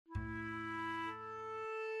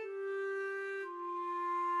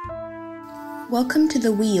Welcome to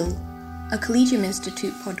The Wheel, a Collegium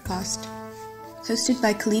Institute podcast. Hosted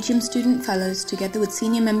by Collegium student fellows together with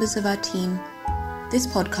senior members of our team, this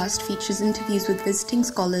podcast features interviews with visiting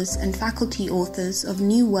scholars and faculty authors of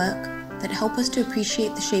new work that help us to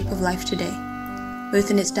appreciate the shape of life today,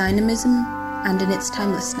 both in its dynamism and in its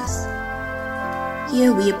timelessness.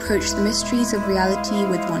 Here we approach the mysteries of reality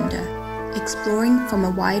with wonder, exploring from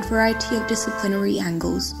a wide variety of disciplinary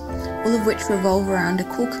angles, all of which revolve around a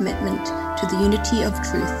core commitment to the unity of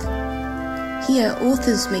truth. Here,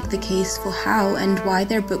 authors make the case for how and why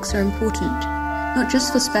their books are important, not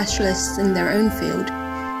just for specialists in their own field,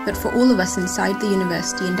 but for all of us inside the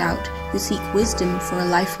university and out who seek wisdom for a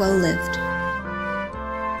life well lived.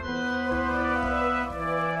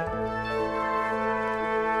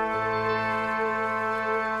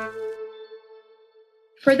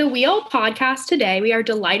 For the Wheel podcast today, we are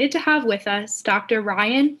delighted to have with us Dr.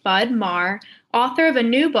 Ryan Bud Marr, author of a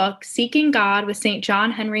new book, Seeking God with St.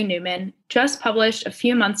 John Henry Newman, just published a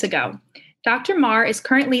few months ago. Dr. Marr is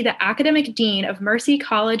currently the Academic Dean of Mercy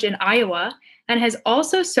College in Iowa and has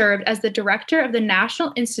also served as the Director of the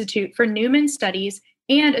National Institute for Newman Studies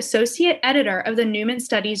and Associate Editor of the Newman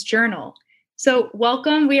Studies Journal. So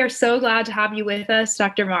welcome. We are so glad to have you with us,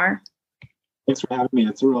 Dr. Marr. Thanks for having me.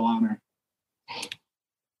 It's a real honor.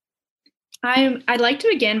 I'd like to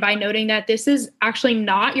begin by noting that this is actually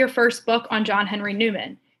not your first book on John Henry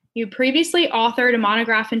Newman. You previously authored a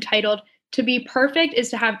monograph entitled To Be Perfect is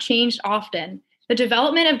to Have Changed Often, the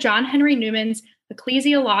development of John Henry Newman's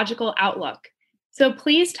ecclesiological outlook. So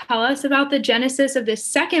please tell us about the genesis of this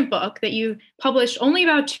second book that you published only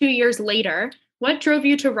about 2 years later. What drove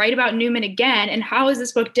you to write about Newman again, and how is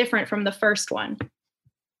this book different from the first one?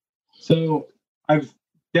 So I've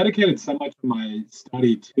dedicated so much of my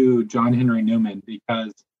study to John Henry Newman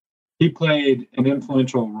because he played an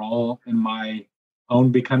influential role in my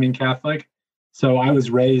own becoming Catholic. So I was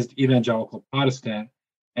raised evangelical Protestant,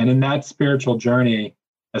 and in that spiritual journey,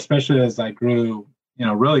 especially as I grew,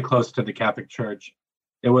 really close to the Catholic Church,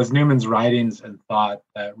 it was Newman's writings and thought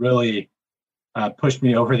that really pushed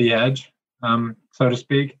me over the edge, so to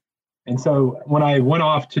speak. And so when I went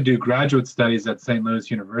off to do graduate studies at St. Louis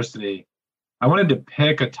University, I wanted to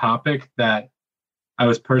pick a topic that I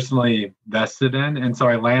was personally vested in. And so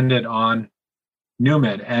I landed on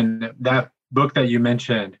Newman. And that book that you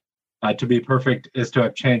mentioned, To Be Perfect is to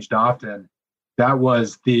Have Changed Often, that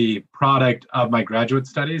was the product of my graduate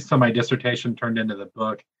studies. So my dissertation turned into the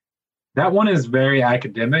book. That one is very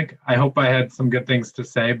academic. I hope I had some good things to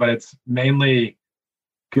say, but it's mainly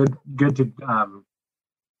good to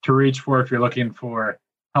reach for if you're looking for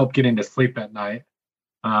help getting to sleep at night.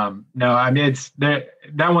 No, I mean,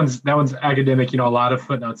 that one's academic, a lot of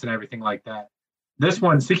footnotes and everything like that. This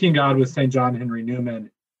one, Seeking God with St. John Henry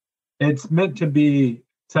Newman, it's meant to be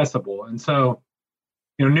accessible. And so,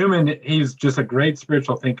 Newman, he's just a great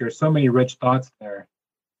spiritual thinker, so many rich thoughts there.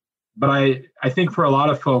 But I think for a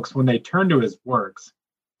lot of folks, when they turn to his works,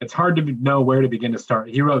 it's hard to know where to begin to start.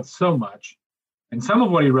 He wrote so much, and some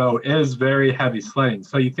of what he wrote is very heavy sledding.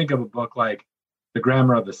 So you think of a book like The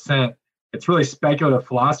Grammar of Assent. It's really speculative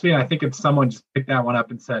philosophy. And I think if someone just picked that one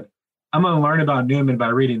up and said, I'm going to learn about Newman by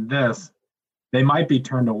reading this, they might be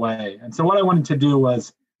turned away. And so what I wanted to do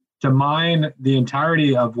was to mine the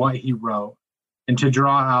entirety of what he wrote and to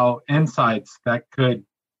draw out insights that could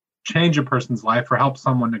change a person's life or help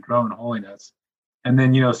someone to grow in holiness. And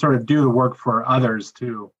then, sort of do the work for others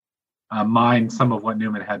to mine some of what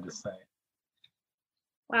Newman had to say.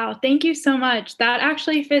 Wow, thank you so much. That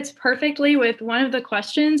actually fits perfectly with one of the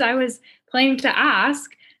questions I was planning to ask.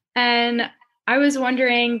 And I was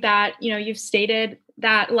wondering that, you've stated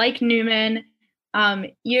that like Newman,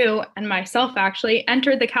 you and myself actually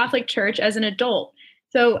entered the Catholic Church as an adult.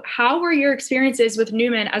 So how were your experiences with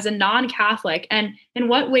Newman as a non-Catholic? And in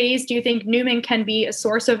what ways do you think Newman can be a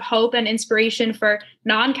source of hope and inspiration for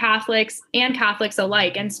non-Catholics and Catholics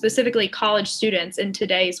alike, and specifically college students in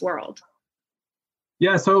today's world?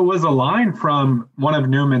 Yeah, so it was a line from one of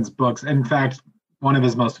Newman's books, in fact, one of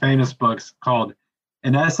his most famous books called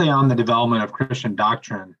An Essay on the Development of Christian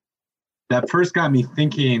Doctrine, that first got me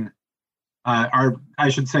thinking, or I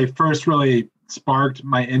should say first really sparked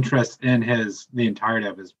my interest in the entirety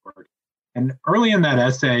of his work. And early in that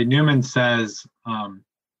essay, Newman says,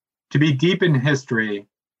 to be deep in history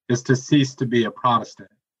is to cease to be a Protestant.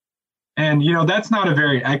 And, that's not a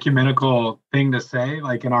very ecumenical thing to say,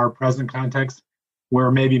 like in our present context.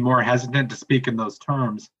 We're maybe more hesitant to speak in those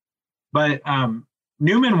terms. But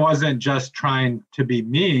Newman wasn't just trying to be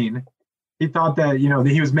mean. He thought that,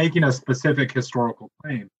 he was making a specific historical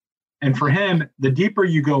claim. And for him, the deeper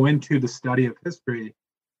you go into the study of history,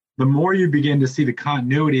 the more you begin to see the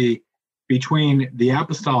continuity between the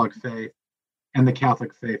apostolic faith and the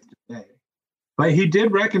Catholic faith today. But he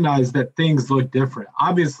did recognize that things look different.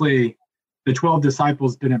 Obviously, the 12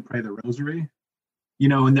 disciples didn't pray the rosary. In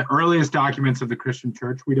the earliest documents of the Christian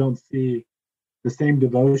church, we don't see the same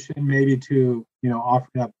devotion maybe to,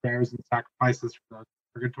 offering up prayers and sacrifices for the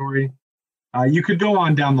purgatory. You could go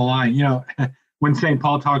on down the line. When St.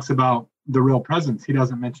 Paul talks about the real presence, he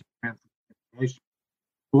doesn't mention transubstantiation.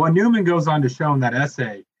 But what Newman goes on to show in that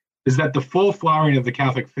essay is that the full flowering of the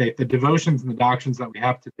Catholic faith, the devotions and the doctrines that we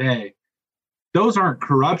have today, those aren't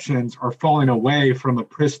corruptions or falling away from a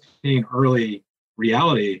pristine early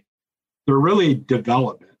reality. They're really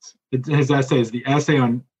developments. His essay is the essay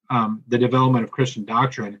on the development of Christian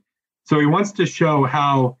doctrine. So he wants to show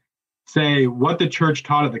how, say, what the church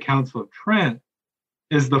taught at the Council of Trent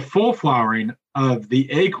is the full flowering of the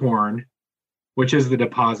acorn, which is the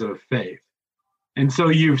deposit of faith. And so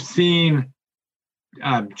you've seen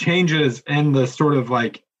changes in the sort of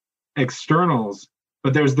like externals,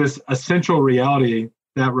 but there's this essential reality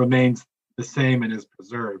that remains the same and is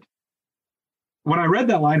preserved. When I read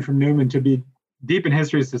that line from Newman, to be deep in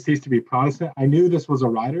history is to cease to be Protestant, I knew this was a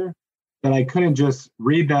writer that I couldn't just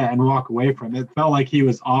read that and walk away from. It felt like he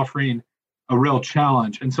was offering a real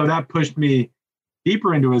challenge. And so that pushed me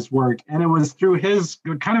deeper into his work. And it was through his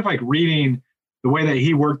kind of like reading the way that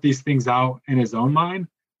he worked these things out in his own mind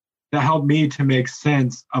that helped me to make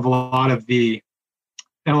sense of a lot of the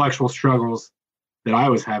intellectual struggles that I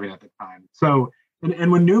was having at the time. So,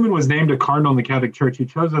 and when Newman was named a cardinal in the Catholic Church, he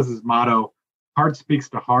chose as his motto, heart speaks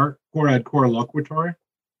to heart, cor ad cor loquitur,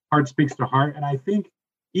 heart speaks to heart. And I think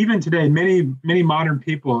even today, many modern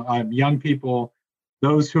people, young people,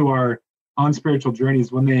 those who are on spiritual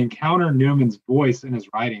journeys, when they encounter Newman's voice in his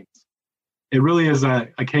writings, it really is a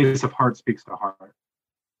case of heart speaks to heart.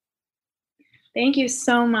 Thank you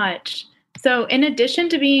so much. So in addition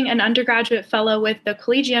to being an undergraduate fellow with the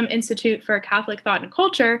Collegium Institute for Catholic Thought and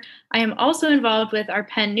Culture, I am also involved with our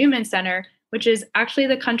Penn Newman Center, which is actually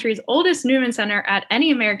the country's oldest Newman Center at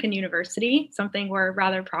any American university, something we're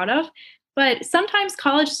rather proud of. But sometimes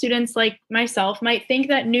college students like myself might think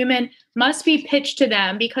that Newman must be pitched to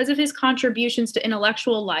them because of his contributions to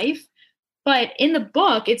intellectual life. But in the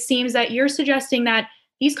book, it seems that you're suggesting that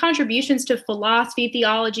these contributions to philosophy,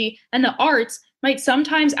 theology, and the arts might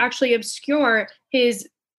sometimes actually obscure his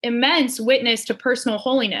immense witness to personal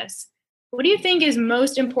holiness. What do you think is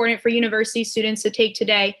most important for university students to take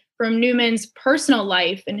today from Newman's personal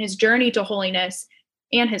life and his journey to holiness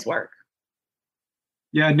and his work?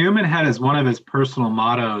 Yeah, Newman had as one of his personal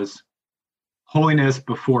mottos, holiness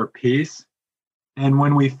before peace. And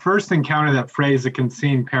when we first encounter that phrase, it can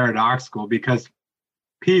seem paradoxical because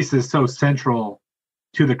peace is so central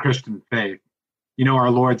to the Christian faith.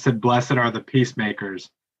 Our Lord said, blessed are the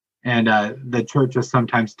peacemakers. And the church is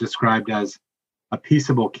sometimes described as a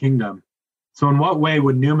peaceable kingdom. So in what way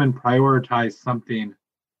would Newman prioritize something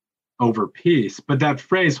over peace? But that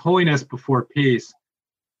phrase, holiness before peace,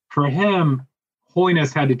 for him,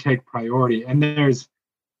 holiness had to take priority. And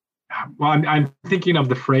I'm thinking of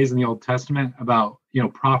the phrase in the Old Testament about,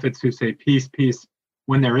 prophets who say peace, peace,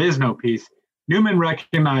 when there is no peace. Newman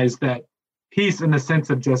recognized that peace in the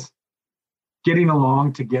sense of just getting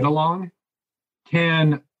along to get along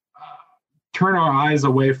can turn our eyes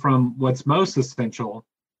away from what's most essential,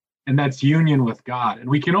 and that's union with God. And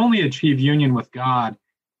we can only achieve union with God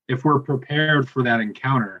if we're prepared for that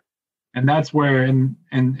encounter. And that's where in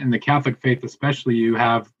the Catholic faith especially, you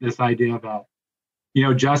have this idea of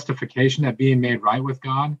justification, that being made right with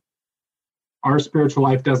God. Our spiritual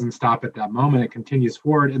life doesn't stop at that moment. It continues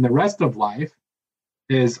forward. And the rest of life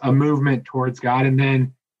is a movement towards God. And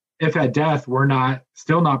then if at death we're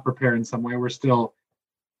still not prepared in some way, we're still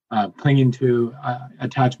clinging to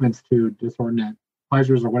attachments to disordinate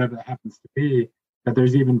pleasures or whatever that happens to be, that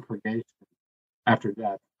there's even purgation after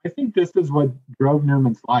death. I think this is what drove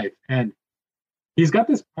Newman's life. And he's got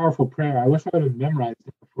this powerful prayer. I wish I would have memorized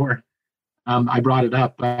it before I brought it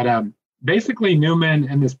up. But basically, Newman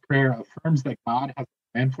in this prayer affirms that God has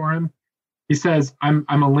a plan for him. He says, I'm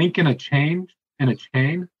a link in a chain,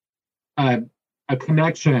 a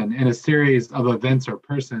connection in a series of events or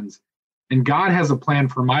persons. And God has a plan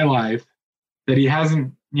for my life that he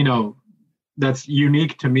hasn't, that's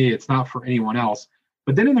unique to me. It's not for anyone else.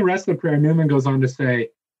 But then in the rest of the prayer, Newman goes on to say,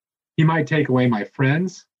 he might take away my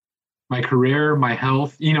friends, my career, my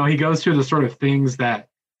health. He goes through the sort of things that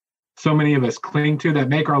so many of us cling to that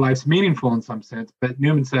make our lives meaningful in some sense. But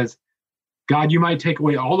Newman says, God, you might take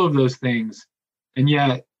away all of those things. And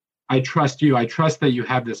yet I trust you. I trust that you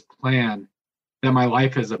have this plan that my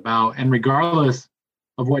life is about. And regardless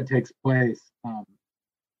of what takes place,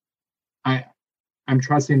 I I'm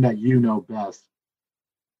trusting that you know best.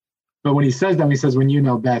 But when he says that, he says, when you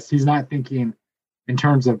know best, he's not thinking in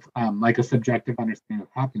terms of like a subjective understanding of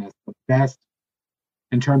happiness, but best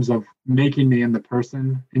in terms of making me into the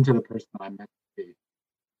person that I'm meant to be.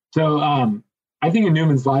 So I think in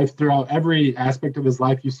Newman's life, throughout every aspect of his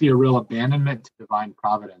life, you see a real abandonment to divine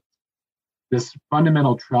providence, this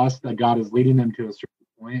fundamental trust that God is leading them to a certain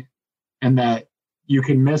point, and that you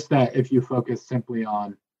can miss that if you focus simply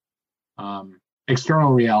on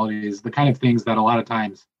external realities, the kind of things that a lot of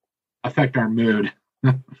times affect our mood.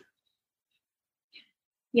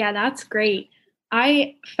 Yeah, that's great.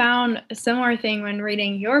 I found a similar thing when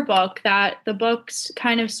reading your book, that the books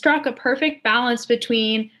kind of struck a perfect balance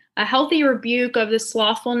between a healthy rebuke of the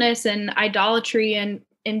slothfulness and idolatry and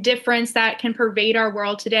indifference that can pervade our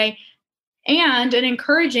world today, and an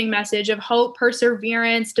encouraging message of hope,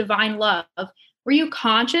 perseverance, divine love. Were you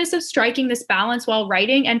conscious of striking this balance while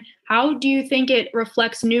writing? And how do you think it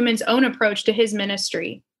reflects Newman's own approach to his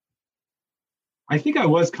ministry? I think I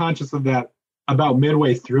was conscious of that about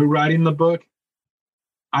midway through writing the book.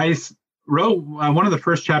 I wrote, one of the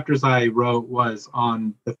first chapters I wrote was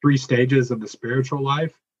on the three stages of the spiritual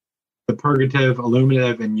life: the purgative,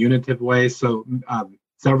 illuminative, and unitive way. So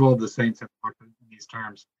several of the saints have talked in these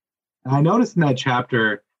terms. And I noticed in that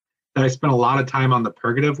chapter that I spent a lot of time on the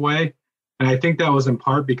purgative way. And I think that was in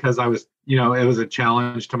part because I was, it was a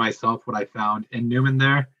challenge to myself what I found in Newman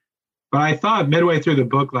there. But I thought midway through the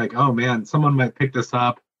book, like, oh man, someone might pick this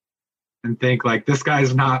up and think like, this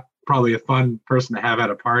guy's not probably a fun person to have at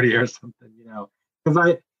a party or something,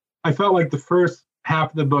 because I felt like the first half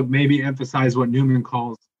of the book maybe emphasized what Newman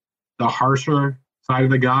calls the harsher side of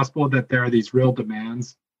the gospel, that there are these real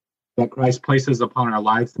demands that Christ places upon our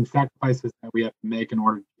lives and sacrifices that we have to make in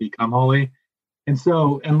order to become holy. And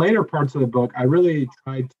so in later parts of the book, I really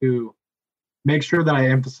tried to make sure that I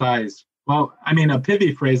emphasize, a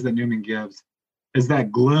pithy phrase that Newman gives is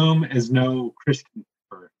that gloom is no Christian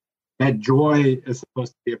effort, that joy is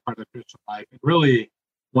supposed to be a part of the Christian life, and really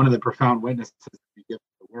one of the profound witnesses that we give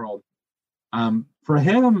to the world. For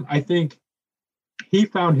him, I think he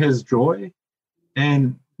found his joy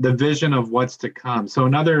in the vision of what's to come. So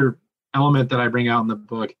another element that I bring out in the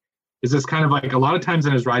book is this kind of like, a lot of times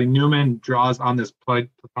in his writing, Newman draws on this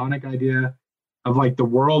Platonic idea of like the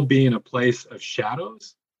world being a place of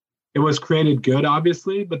shadows. It was created good,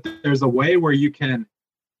 obviously, but there's a way where you can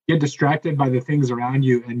get distracted by the things around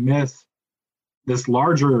you and miss this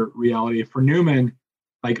larger reality. For Newman,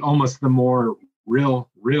 like almost the more real,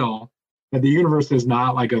 that the universe is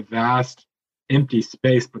not like a vast empty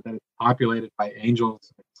space, but that it's populated by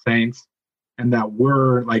angels and saints, and that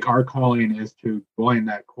we're like, our calling is to join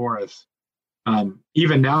that chorus,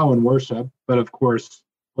 even now in worship, but of course,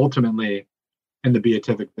 ultimately in the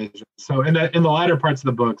beatific vision. So in the latter parts of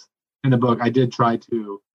the book, I did try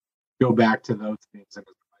to go back to those things.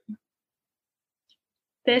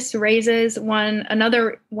 This raises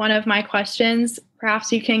another one of my questions.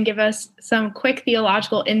 Perhaps you can give us some quick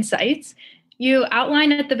theological insights. You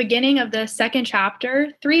outline at the beginning of the second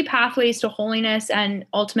chapter 3 pathways to holiness and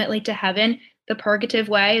ultimately to heaven: the purgative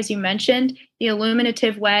way, as you mentioned, the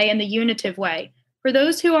illuminative way, and the unitive way. For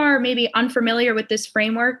those who are maybe unfamiliar with this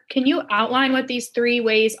framework, can you outline what these 3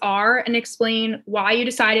 ways are and explain why you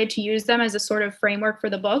decided to use them as a sort of framework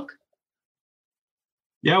for the book?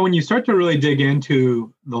 Yeah, when you start to really dig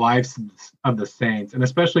into the lives of the saints, and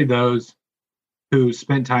especially those who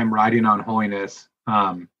spent time writing on holiness,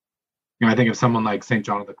 I think of someone like St.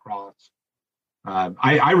 John of the Cross.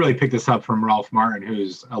 I really picked this up from Ralph Martin,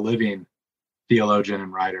 who's a living theologian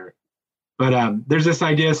and writer. But there's this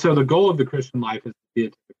idea, so the goal of the Christian life is the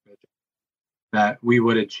beatific vision, that we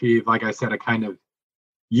would achieve, like I said, a kind of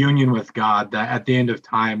union with God, that at the end of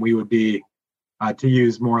time we would be, to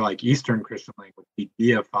use more like Eastern Christian language, be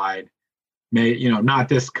deified, not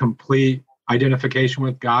this complete identification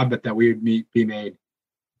with God, but that we would be made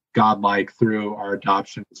godlike through our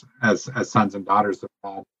adoptions as sons and daughters of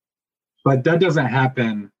God. But that doesn't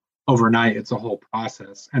happen overnight. It's a whole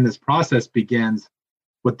process. And this process begins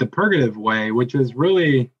with the purgative way, which is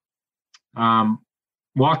really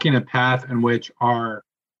walking a path in which our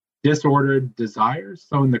disordered desires.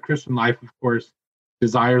 So in the Christian life, of course,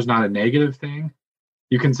 desire is not a negative thing.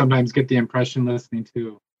 You can sometimes get the impression listening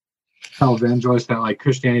to televangelists that like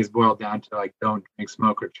Christianity is boiled down to like, don't drink,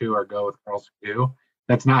 smoke, or chew, or go with girls who do.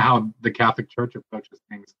 That's not how the Catholic Church approaches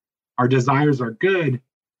things. Our desires are good,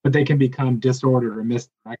 but they can become disordered or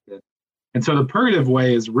misdirected. And so the purgative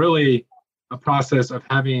way is really a process of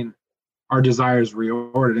having our desires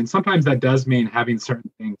reordered. And sometimes that does mean having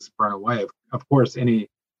certain things burn away. Of course, any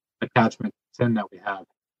attachment to sin that we have.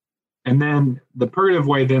 And then the purgative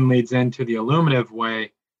way then leads into the illuminative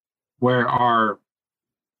way, where our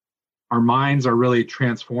minds are really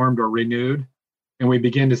transformed or renewed, and we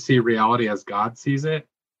begin to see reality as God sees it,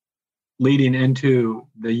 leading into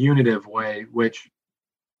the unitive way, which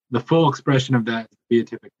the full expression of that is the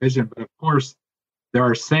beatific vision. But of course, there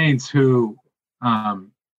are saints who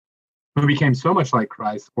became so much like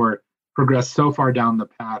Christ or progressed so far down the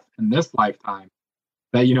path in this lifetime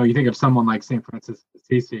that, you think of someone like St. Francis of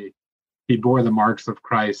Assisi. He bore the marks of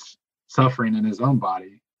Christ's suffering in his own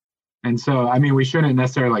body. And so, we shouldn't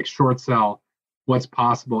necessarily like short sell what's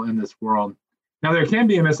possible in this world. Now, there can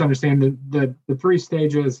be a misunderstanding that the three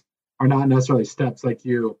stages are not necessarily steps, like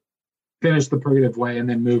you finish the purgative way and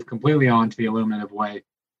then move completely on to the illuminative way.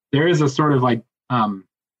 There is a sort of like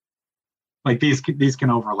these can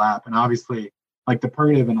overlap, and obviously like the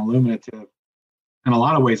purgative and illuminative in a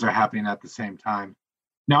lot of ways are happening at the same time.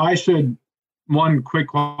 Now, one quick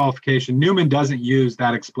qualification: Newman doesn't use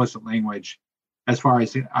that explicit language as far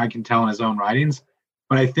as I can tell in his own writings,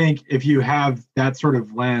 but I think if you have that sort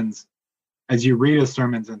of lens as you read his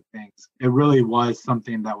sermons and things, it really was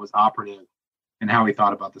something that was operative in how he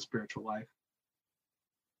thought about the spiritual life.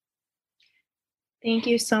 Thank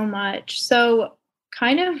you so much. So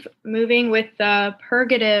kind of moving with the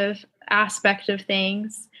purgative aspect of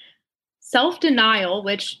things, self-denial,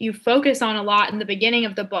 which you focus on a lot in the beginning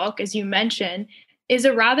of the book, as you mentioned, is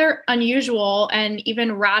a rather unusual and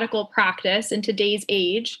even radical practice in today's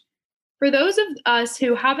age. For those of us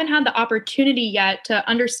who haven't had the opportunity yet to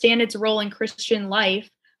understand its role in Christian life,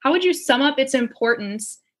 how would you sum up its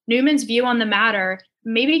importance, Newman's view on the matter,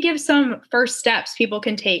 maybe give some first steps people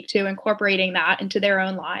can take to incorporating that into their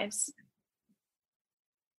own lives?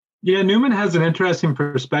 Yeah, Newman has an interesting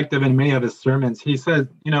perspective in many of his sermons. He says,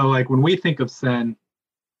 like when we think of sin,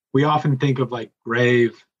 we often think of like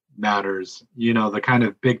grave matters, the kind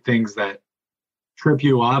of big things that trip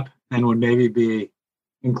you up and would maybe be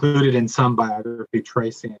included in some biography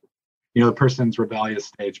tracing, the person's rebellious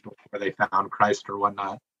stage before they found Christ or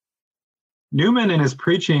whatnot. Newman in his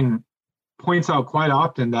preaching points out quite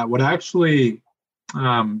often that what actually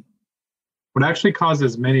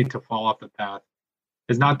causes many to fall off the path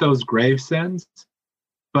is not those grave sins,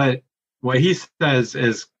 but what he says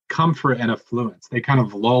is comfort and affluence. They kind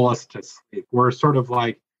of lull us to sleep. We're sort of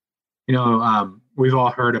like, we've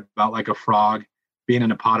all heard about like a frog being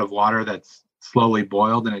in a pot of water that's slowly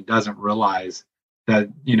boiled and it doesn't realize that,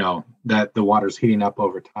 that the water's heating up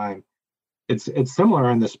over time. It's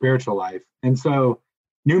similar in the spiritual life. And so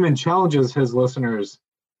Newman challenges his listeners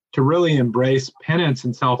to really embrace penance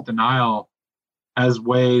and self-denial as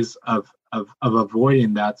ways of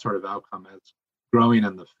avoiding that sort of outcome, as growing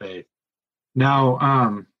in the faith.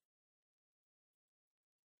 Now,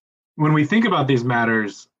 when we think about these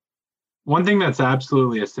matters, one thing that's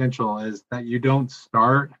absolutely essential is that you don't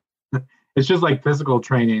start, it's just like physical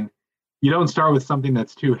training. You don't start with something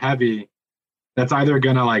that's too heavy, that's either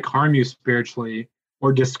going to like harm you spiritually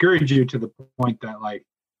or discourage you to the point that like,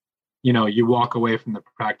 you walk away from the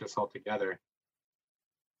practice altogether.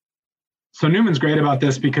 So Newman's great about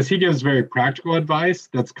this because he gives very practical advice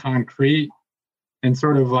that's concrete and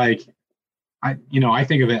sort of like, I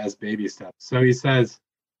think of it as baby steps. So he says,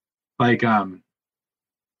 like,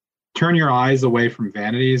 turn your eyes away from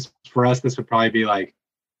vanities. For us, this would probably be like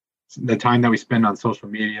the time that we spend on social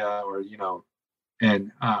media or,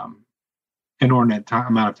 and inordinate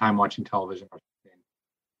amount of time watching television or something.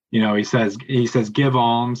 He says, give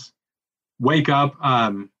alms, wake up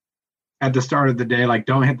at the start of the day, like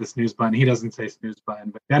don't hit the snooze button. He doesn't say snooze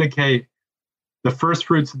button, but dedicate the first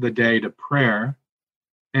fruits of the day to prayer.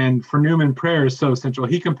 And for Newman, prayer is so essential.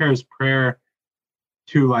 He compares prayer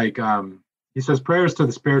to like, he says prayer is to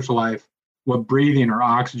the spiritual life what breathing or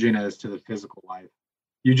oxygen is to the physical life.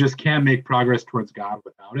 You just can't make progress towards God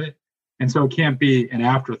without it. And so it can't be an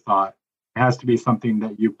afterthought. It has to be something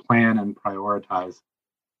that you plan and prioritize.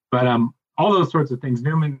 But all those sorts of things,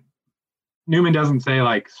 Newman doesn't say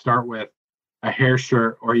like start with a hair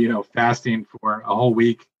shirt or, fasting for a whole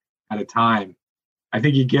week at a time. I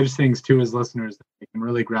think he gives things to his listeners that they can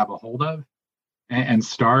really grab a hold of and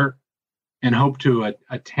start and hope to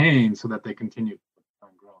attain so that they continue to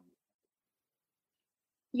grow.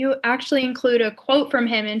 You actually include a quote from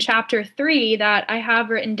him in chapter 3 that I have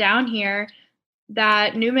written down here,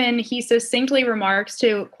 that Newman, he succinctly remarks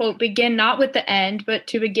to, quote, begin not with the end, but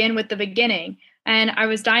to begin with the beginning. And I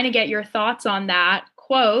was dying to get your thoughts on that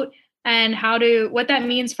quote and what that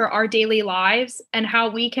means for our daily lives and how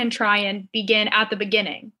we can try and begin at the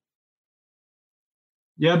beginning.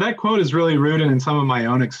 Yeah, that quote is really rooted in some of my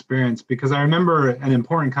own experience because I remember an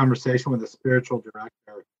important conversation with a spiritual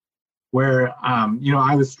director where,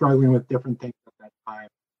 I was struggling with different things at that time.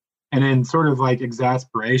 And in sort of like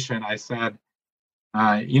exasperation, I said,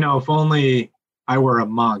 if only I were a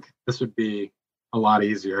monk, this would be a lot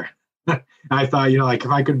easier. And I thought, if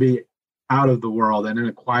I could be out of the world and in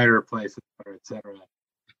a quieter place, et cetera.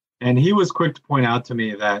 And he was quick to point out to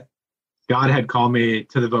me that God had called me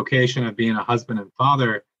to the vocation of being a husband and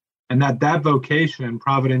father, and that vocation,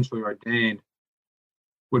 providentially ordained,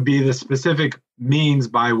 would be the specific means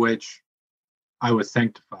by which I was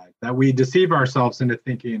sanctified. That we deceive ourselves into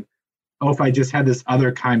thinking, if I just had this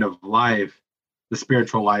other kind of life, the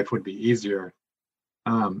spiritual life would be easier.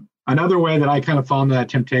 Another way that I kind of fall into that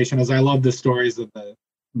temptation is I love the stories of the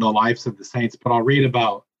lives of the saints, but I'll read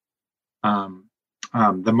about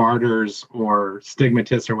the martyrs or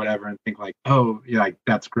stigmatists or whatever and think like,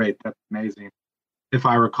 that's great, that's amazing. If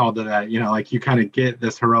I were called to that, you kind of get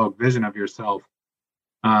this heroic vision of yourself.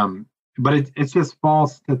 But it's just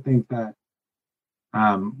false to think that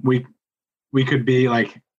we could be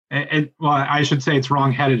like, I should say it's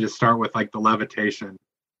wrong-headed to start with like the levitation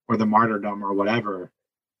or the martyrdom or whatever.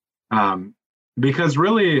 Because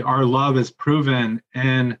really our love is proven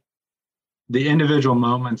in the individual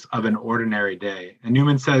moments of an ordinary day. And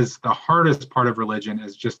Newman says the hardest part of religion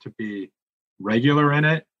is just to be regular in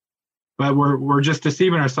it. But we're just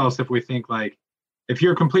deceiving ourselves if we think like, if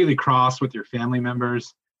you're completely cross with your family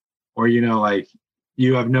members, or,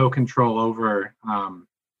 you have no control over,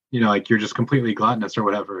 you're just completely gluttonous or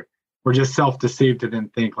whatever, we're just self-deceived to then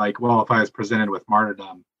think like, well, if I was presented with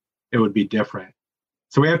martyrdom, it would be different.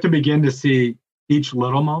 So we have to begin to see each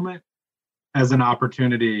little moment as an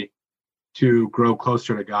opportunity to grow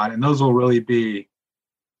closer to God. And those will really be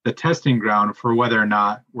the testing ground for whether or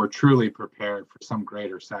not we're truly prepared for some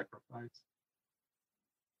greater sacrifice.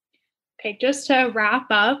 Okay, just to wrap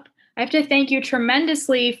up, I have to thank you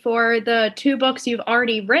tremendously for the 2 books you've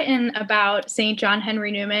already written about St. John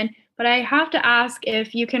Henry Newman, but I have to ask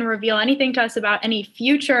if you can reveal anything to us about any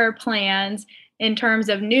future plans in terms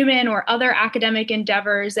of Newman or other academic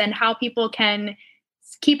endeavors and how people can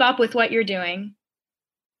keep up with what you're doing.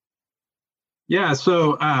 Yeah,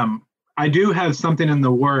 so I do have something in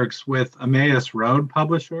the works with Emmaus Road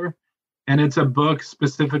Publisher, and it's a book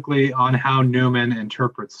specifically on how Newman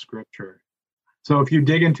interprets scripture. So if you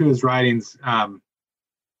dig into his writings,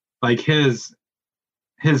 like his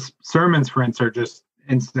sermons, for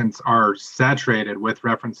instance, are saturated with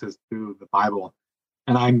references to the Bible.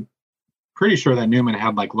 And I'm pretty sure that Newman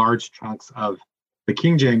had like large chunks of the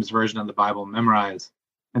King James version of the Bible memorized.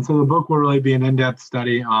 And so the book will really be an in-depth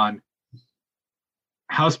study on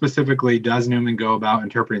how specifically does Newman go about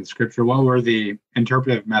interpreting scripture? What were the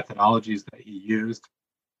interpretive methodologies that he used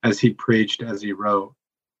as he preached, as he wrote?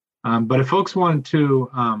 But if folks want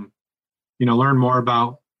to, learn more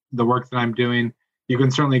about the work that I'm doing, you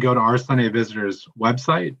can certainly go to our Sunday Visitors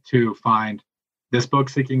website to find this book,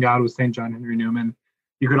 Seeking God with St. John Henry Newman.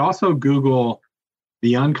 You could also Google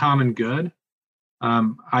The Uncommon Good.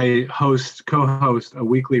 I co-host a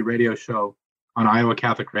weekly radio show on Iowa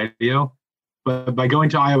Catholic Radio. But by going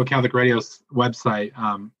to Iowa Catholic Radio's website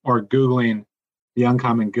or Googling The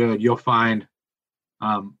Uncommon Good, you'll find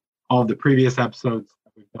all of the previous episodes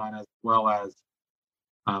that we've done, as well as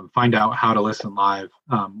find out how to listen live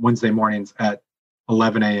Wednesday mornings at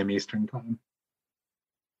 11 a.m. Eastern Time.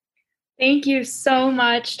 Thank you so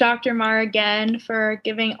much, Dr. Marr, again, for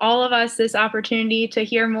giving all of us this opportunity to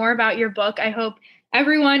hear more about your book. I hope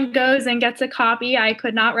everyone goes and gets a copy. I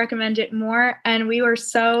could not recommend it more. And we were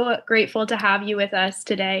so grateful to have you with us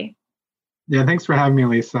today. Yeah, thanks for having me,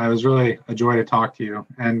 Lisa. It was really a joy to talk to you,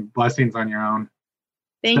 and blessings on your own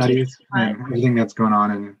studies and everything that's going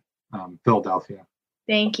on in Philadelphia.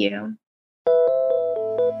 Thank you.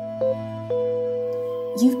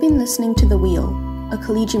 You've been listening to The Wheel, a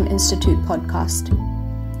Collegium Institute podcast.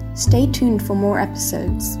 Stay tuned for more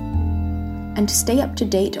episodes. And to stay up to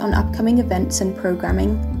date on upcoming events and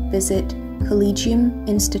programming, visit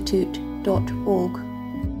collegiuminstitute.org.